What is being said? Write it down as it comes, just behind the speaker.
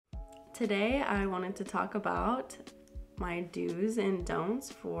Today I wanted to talk about my do's and don'ts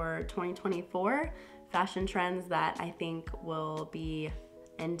for 2024, fashion trends that I think will be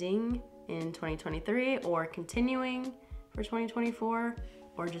ending in 2023 or continuing for 2024,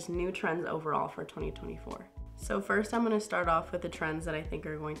 or just new trends overall for 2024. So first I'm going to start off with the trends that I think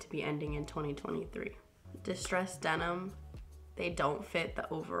are going to be ending in 2023. Distressed denim, they don't fit the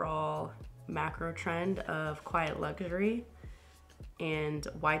overall macro trend of quiet luxury. And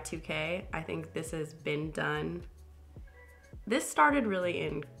Y2K, I think this has been done. This started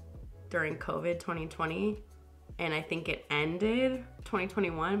really during COVID 2020, and I think it ended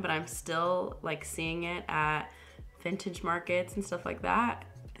 2021, but I'm still like seeing it at vintage markets and stuff like that.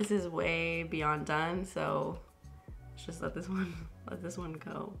 This is way beyond done, so let's just let this one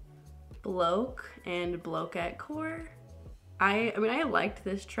go. Bloke and bloquette core. I mean, I liked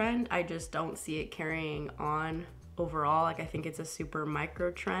this trend. I just don't see it carrying on overall. Like, I think it's a super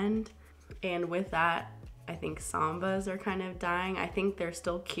micro trend. And with that, I think sambas are kind of dying. I think they're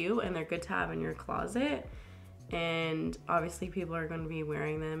still cute and they're good to have in your closet. And obviously people are going to be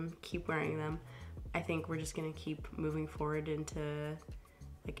wearing them, keep wearing them. I think we're just going to keep moving forward into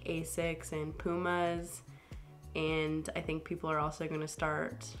like Asics and Pumas. And I think people are also going to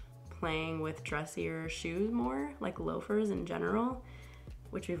start playing with dressier shoes more, like loafers in general,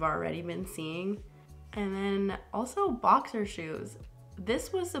 which we've already been seeing. And then also boxer shoes.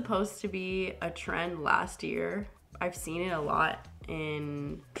 This was supposed to be a trend last year. I've seen it a lot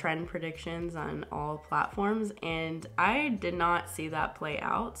in trend predictions on all platforms, and I did not see that play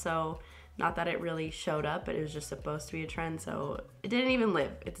out. So not that it really showed up, but it was just supposed to be a trend, so it didn't even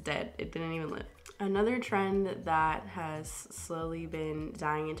live. It's dead. It didn't even live. Another trend that has slowly been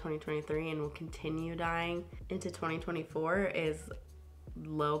dying in 2023 and will continue dying into 2024 is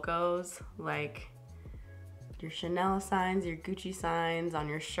logos, like your Chanel signs, your Gucci signs on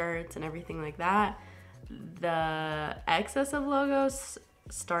your shirts and everything like that. The excess of logos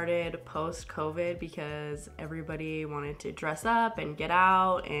started post-COVID because everybody wanted to dress up and get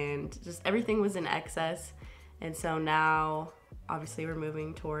out, and just everything was in excess. And so now obviously we're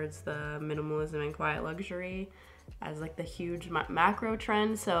moving towards the minimalism and quiet luxury as like the huge macro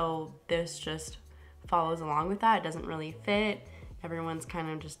trend. So this just follows along with that. It doesn't really fit. Everyone's kind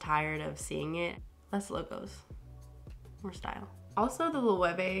of just tired of seeing it. Less logos, more style. Also, the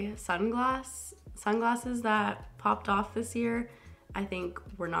Loewe sunglasses that popped off this year, I think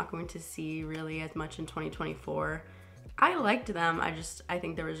we're not going to see really as much in 2024. I liked them. I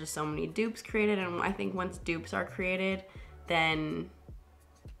think there was just so many dupes created, and I think once dupes are created, then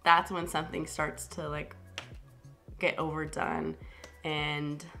that's when something starts to like get overdone,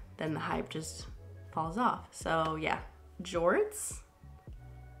 and then the hype just falls off. So yeah, jorts.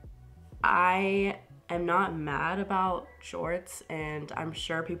 I am not mad about jorts, and I'm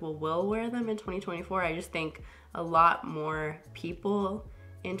sure people will wear them in 2024. I just think a lot more people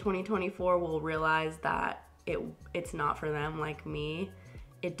in 2024 will realize that it's not for them, like me.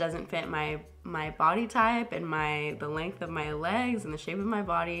 It doesn't fit my body type and the length of my legs and the shape of my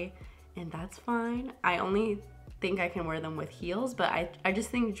body, and that's fine. I only think I can wear them with heels, but I just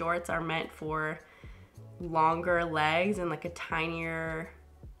think jorts are meant for longer legs and like a tinier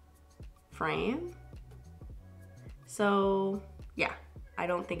frame. So yeah, I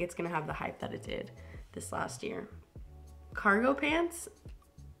don't think it's gonna have the hype that it did this last year. Cargo pants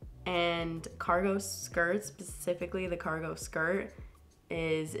and cargo skirts, specifically the cargo skirt,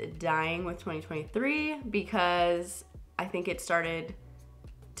 is dying with 2023 because I think it started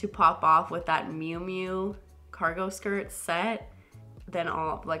to pop off with that Miu Miu cargo skirt set. Then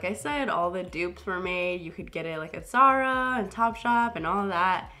like I said, all the dupes were made. You could get it like at Zara and Topshop and all of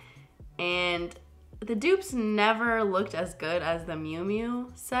that. And the dupes never looked as good as the Miu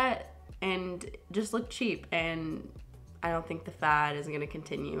Miu set and just looked cheap. And I don't think the fad is gonna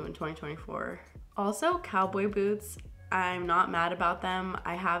continue in 2024. Also, cowboy boots. I'm not mad about them.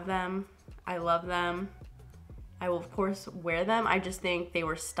 I have them. I love them. I will of course wear them. I just think they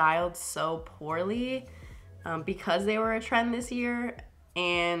were styled so poorly because they were a trend this year,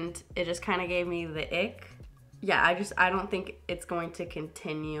 and it just kind of gave me the ick. Yeah, I don't think it's going to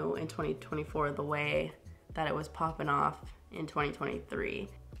continue in 2024 the way that it was popping off in 2023.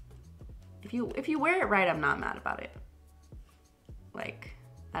 If you wear it right, I'm not mad about it. Like,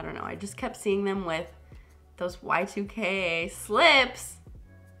 I don't know, I just kept seeing them with those Y2K slips,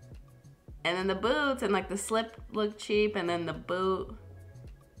 and then the boots, and like the slip looked cheap, and then the boot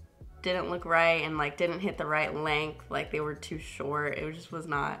didn't look right and like didn't hit the right length, like they were too short. It just was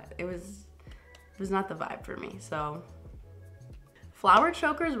not, it was not the vibe for me. So flower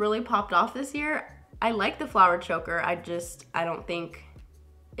chokers really popped off this year. I like the flower choker. I don't think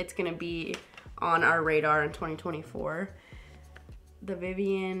it's gonna be on our radar in 2024. The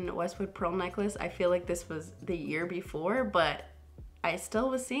Vivienne Westwood pearl necklace, I feel like this was the year before, but I still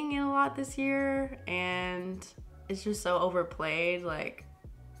was seeing it a lot this year, and it's just so overplayed. Like,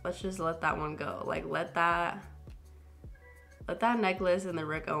 let's just let that one go. Like, let that necklace and the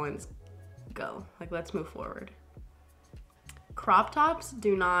Rick Owens go. Like, let's move forward. Crop tops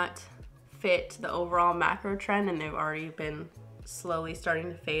do not fit the overall macro trend, and they've already been slowly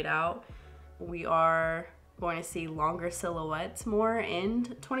starting to fade out. We are going to see longer silhouettes more in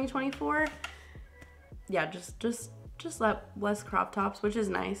 2024. Yeah, just less crop tops, which is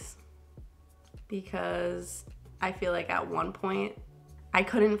nice, because I feel like at one point I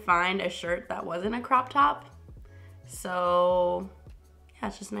couldn't find a shirt that wasn't a crop top. So yeah,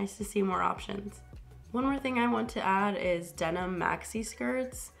 it's just nice to see more options. One more thing I want to add is denim maxi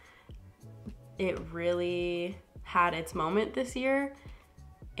skirts. It really had its moment this year,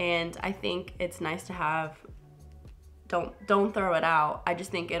 and I think it's nice to have. Don't throw it out. I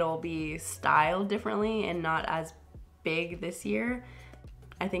just think it'll be styled differently and not as big this year.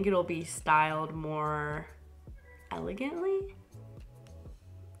 I think it'll be styled more elegantly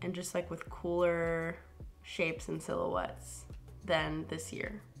and just like with cooler shapes and silhouettes than this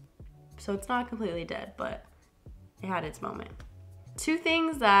year. So it's not completely dead, but it had its moment. Two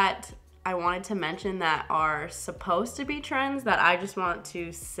things that I wanted to mention that are supposed to be trends that I just want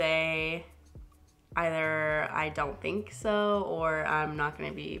to say either I don't think so or I'm not going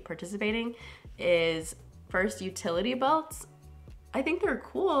to be participating is first, utility belts. I think they're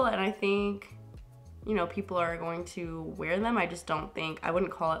cool, and I think, you know, people are going to wear them. I just don't think, I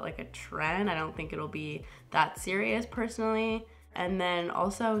wouldn't call it like a trend. I don't think it'll be that serious personally. And then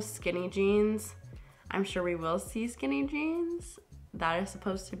also skinny jeans. I'm sure we will see skinny jeans. That is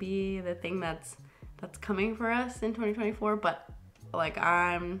supposed to be the thing that's coming for us in 2024, but like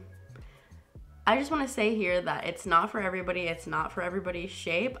I just want to say here that it's not for everybody. It's not for everybody's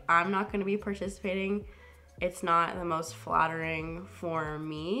shape. I'm not going to be participating. It's not the most flattering for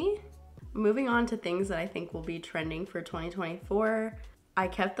me. Moving on to things that I think will be trending for 2024. I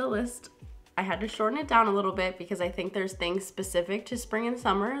kept the list. I had to shorten it down a little bit because I think there's things specific to spring and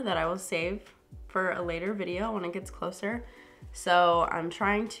summer that I will save for a later video when it gets closer. So I'm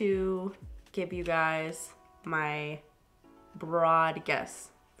trying to give you guys my broad guess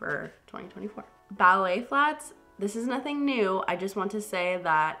for 2024. Ballet flats, this is nothing new. I just want to say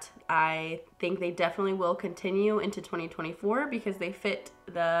that I think they definitely will continue into 2024 because they fit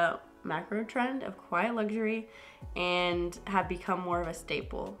the macro trend of quiet luxury and have become more of a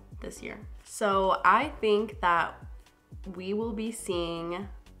staple this year. So I think that we will be seeing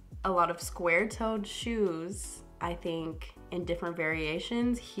a lot of square-toed shoes, I think, in different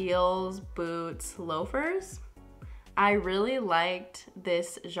variations: heels, boots, loafers. I really liked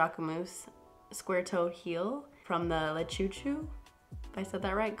this Jacquemus square-toed heel from the Le Choo Choo, if I said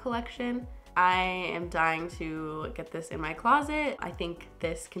that right, collection. I am dying to get this in my closet. I think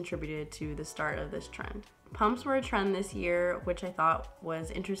this contributed to the start of this trend. Pumps were a trend this year, which I thought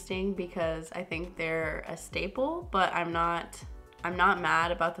was interesting because I think they're a staple, but I'm not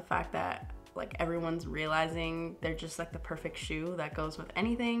mad about the fact that like everyone's realizing they're just like the perfect shoe that goes with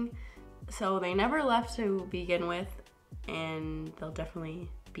anything. So they never left to begin with, and they'll definitely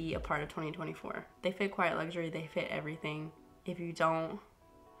be a part of 2024. They fit quiet luxury, they fit everything. If you don't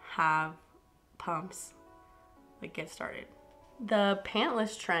have pumps, like, get started. The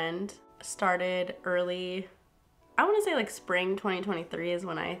pantless trend started early, I want to say like spring 2023 is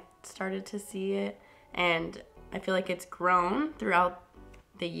when I started to see it, and I feel like it's grown throughout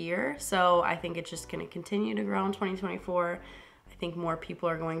the year, so I think it's just going to continue to grow in 2024. I think more people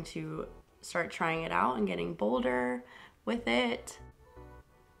are going to start trying it out and getting bolder with it.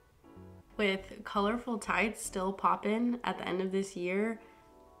 With colorful tights still popping at the end of this year,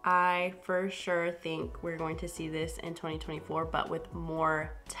 I for sure think we're going to see this in 2024, but with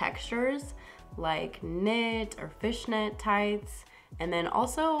more textures like knit or fishnet tights, and then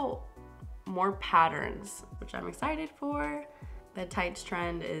also more patterns, which I'm excited for. The tights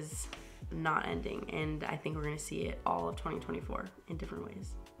trend is not ending, and I think we're going to see it all of 2024 in different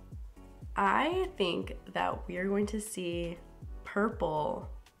ways. I think that we are going to see purple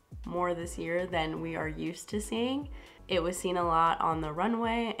more this year than we are used to seeing. It was seen a lot on the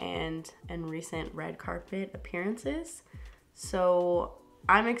runway and in recent red carpet appearances. So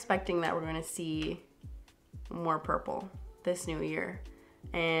I'm expecting that we're going to see more purple this new year,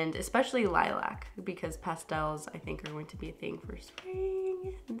 and especially lilac, because pastels I think are going to be a thing for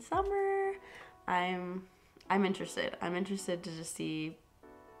spring and summer. I'm interested. I'm interested to just see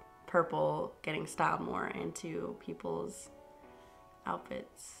purple getting styled more into people's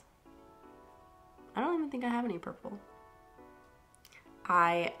outfits. I don't even think I have any purple.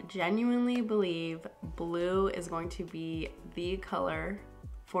 I genuinely believe blue is going to be the color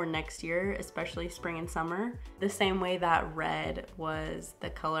for next year, especially spring and summer. The same way that red was the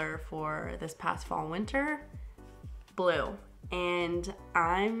color for this past fall winter, blue. And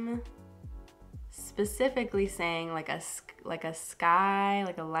I'm specifically saying like a sky,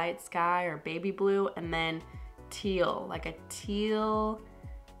 like a light sky or baby blue, and then teal, like a teal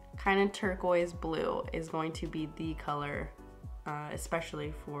kind of turquoise blue is going to be the color,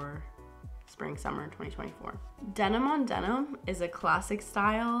 especially for spring summer 2024. Denim on denim is a classic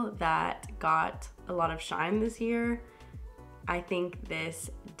style that got a lot of shine this year. I think this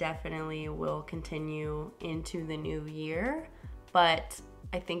definitely will continue into the new year, but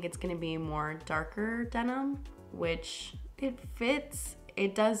I think it's gonna be more darker denim, which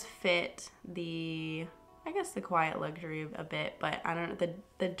it does fit the, I guess, the quiet luxury a bit, but I don't know,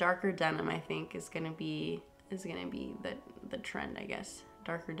 the darker denim I think is gonna be the trend, I guess.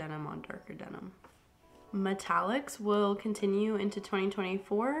 Darker denim on darker denim. Metallics will continue into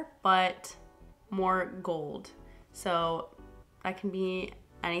 2024, but more gold. So that can be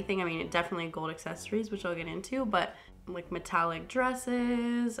anything. I mean, definitely gold accessories, which I'll get into, but like metallic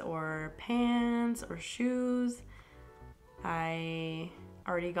dresses or pants or shoes. I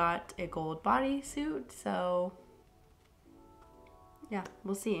already got a gold bodysuit, so yeah,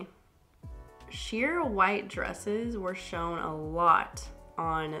 we'll see. Sheer white dresses were shown a lot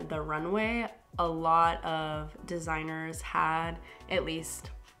on the runway. A lot of designers had at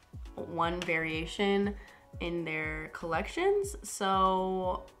least one variation in their collections,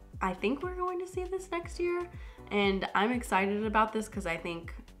 so I think we're going to see this next year, and I'm excited about this because I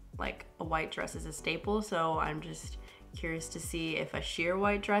think like a white dress is a staple, so I'm just curious to see if a sheer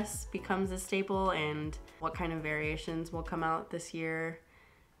white dress becomes a staple and what kind of variations will come out this year.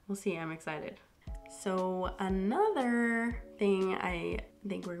 We'll see. I'm excited. So another thing I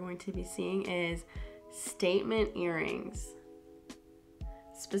think we're going to be seeing is statement earrings.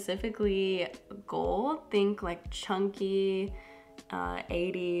 Specifically gold, think like chunky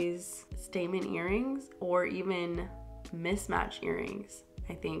 80s statement earrings, or even mismatch earrings.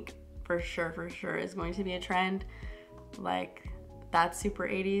 I think for sure is going to be a trend. Like that's super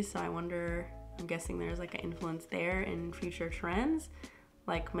 80s, so I'm guessing there's like an influence there in future trends.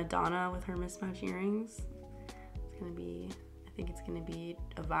 Like Madonna with her mismatch earrings. I think it's gonna be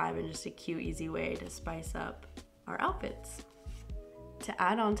a vibe and just a cute, easy way to spice up our outfits. To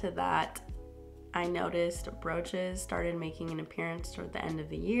add on to that, I noticed brooches started making an appearance toward the end of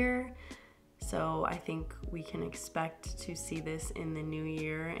the year. So I think we can expect to see this in the new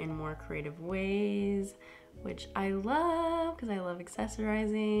year in more creative ways, which I love because I love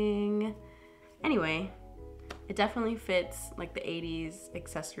accessorizing. Anyway, it definitely fits like the 80s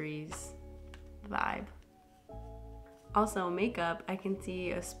accessories vibe. Also makeup, I can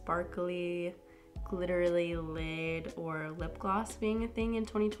see a sparkly, glittery lid or lip gloss being a thing in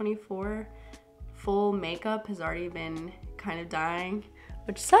 2024. Full makeup has already been kind of dying,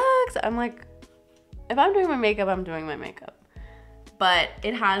 which sucks. I'm like, if I'm doing my makeup, I'm doing my makeup. But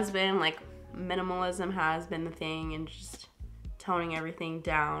it has been like, minimalism has been the thing and just toning everything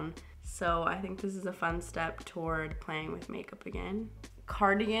down. So I think this is a fun step toward playing with makeup again.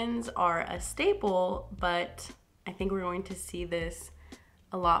 Cardigans are a staple, but I think we're going to see this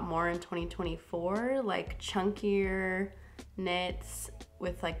a lot more in 2024, like chunkier knits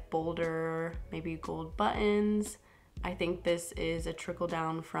with like bolder, maybe gold buttons. I think this is a trickle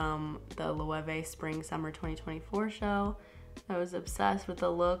down from the Loewe Spring Summer 2024 show. I was obsessed with the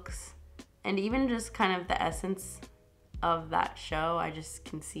looks and even just kind of the essence of that show. I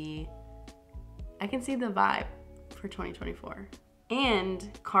can see the vibe for 2024. And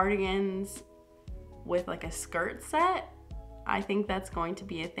cardigans with like a skirt set, I think that's going to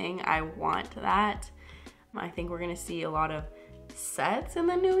be a thing. I want that. I think we're gonna see a lot of sets in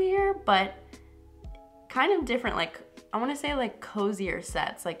the new year, but kind of different, like I wanna say like cozier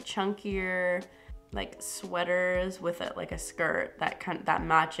sets, like chunkier, like sweaters with a skirt that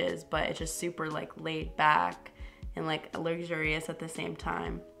matches, but it's just super like laid back and like luxurious at the same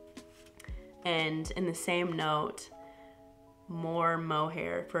time. And in the same note, more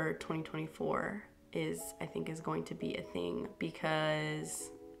mohair for 2024 I think is going to be a thing,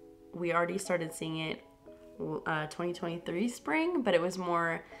 because we already started seeing it 2023 spring, but it was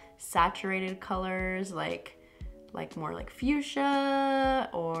more saturated colors, like more like fuchsia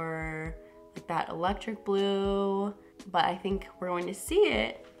or like that electric blue. But I think we're going to see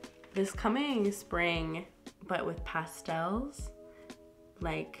it this coming spring, but with pastels,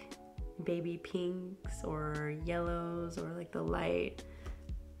 like baby pinks or yellows or like the light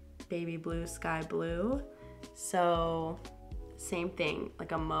baby blue, sky blue. So same thing,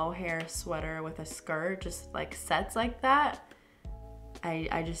 like a mohair sweater with a skirt, just like sets like that.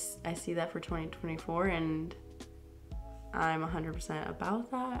 I see that for 2024, and I'm 100% about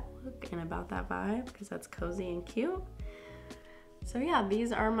that look and about that vibe because that's cozy and cute. So yeah,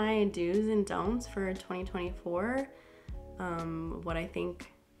 these are my do's and don'ts for 2024. What I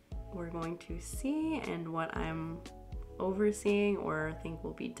think we're going to see and what I'm overseeing or think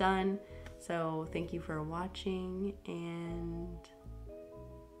will be done. So thank you for watching, and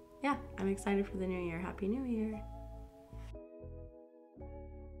yeah, I'm excited for the new year. Happy New Year.